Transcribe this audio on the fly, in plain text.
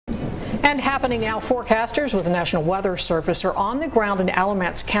And happening now, forecasters with the National Weather Service are on the ground in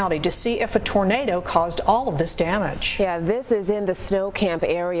Alamance County to see if a tornado caused all of this damage. Yeah, this is in the snow camp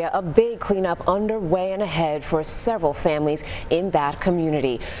area. A big cleanup underway and ahead for several families in that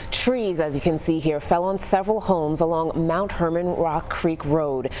community. Trees, as you can see here, fell on several homes along Mount Herman Rock Creek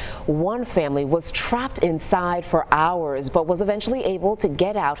Road. One family was trapped inside for hours but was eventually able to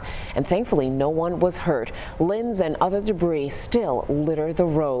get out, and thankfully no one was hurt. Limbs and other debris still litter the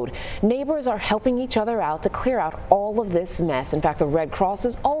road. Neighbors are helping each other out to clear out all of this mess. In fact, the Red Cross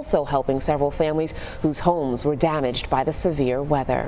is also helping several families whose homes were damaged by the severe weather.